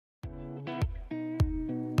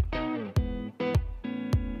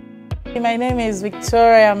My name is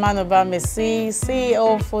Victoria Manuba,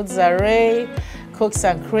 CEO of Foods Array, Cooks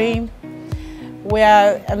and Cream. We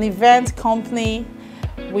are an event company.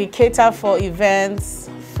 We cater for events,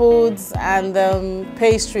 foods and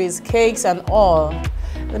pastries, cakes and all.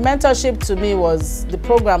 The mentorship to me the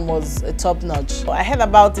program was top-notch. I heard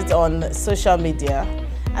about it on social media,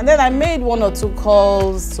 and then I made 1 or 2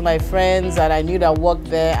 calls to my friends that I knew that worked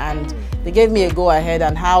there, and they gave me a go-ahead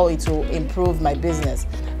on how it will improve my business.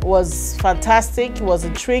 It was fantastic, it was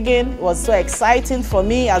intriguing, it was so exciting for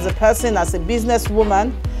me as a person, as a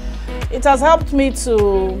businesswoman. It has helped me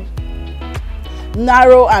to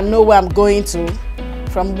narrow and know where I'm going to,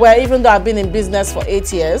 from where, even though I've been in business for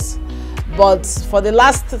 8 years, but for the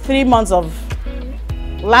last 3 months of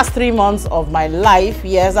my life,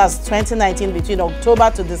 yes, that's 2019, between October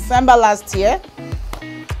to December last year,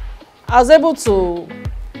 I was able to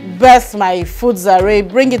birth my Foods Array,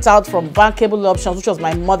 bring it out from Bankable Options, which was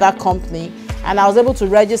my mother company, and I was able to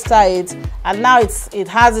register it, and now it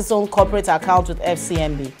has its own corporate account with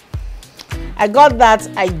FCMB. I got that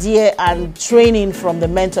idea and training from the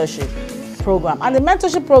mentorship program, and the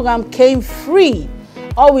mentorship program came free.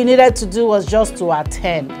 All we needed to do was just to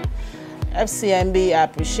attend. FCMB, I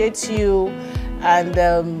appreciate you, and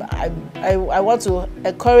I want to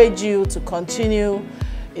encourage you to continue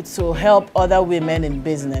to help other women in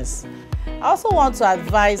business. I also want to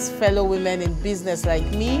advise fellow women in business like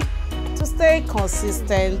me to stay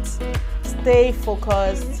consistent, stay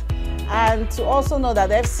focused, and to also know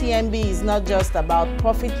that FCMB is not just about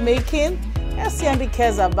profit making. FCMB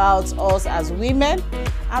cares about us as women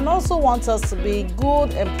and also wants us to be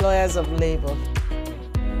good employers of labor.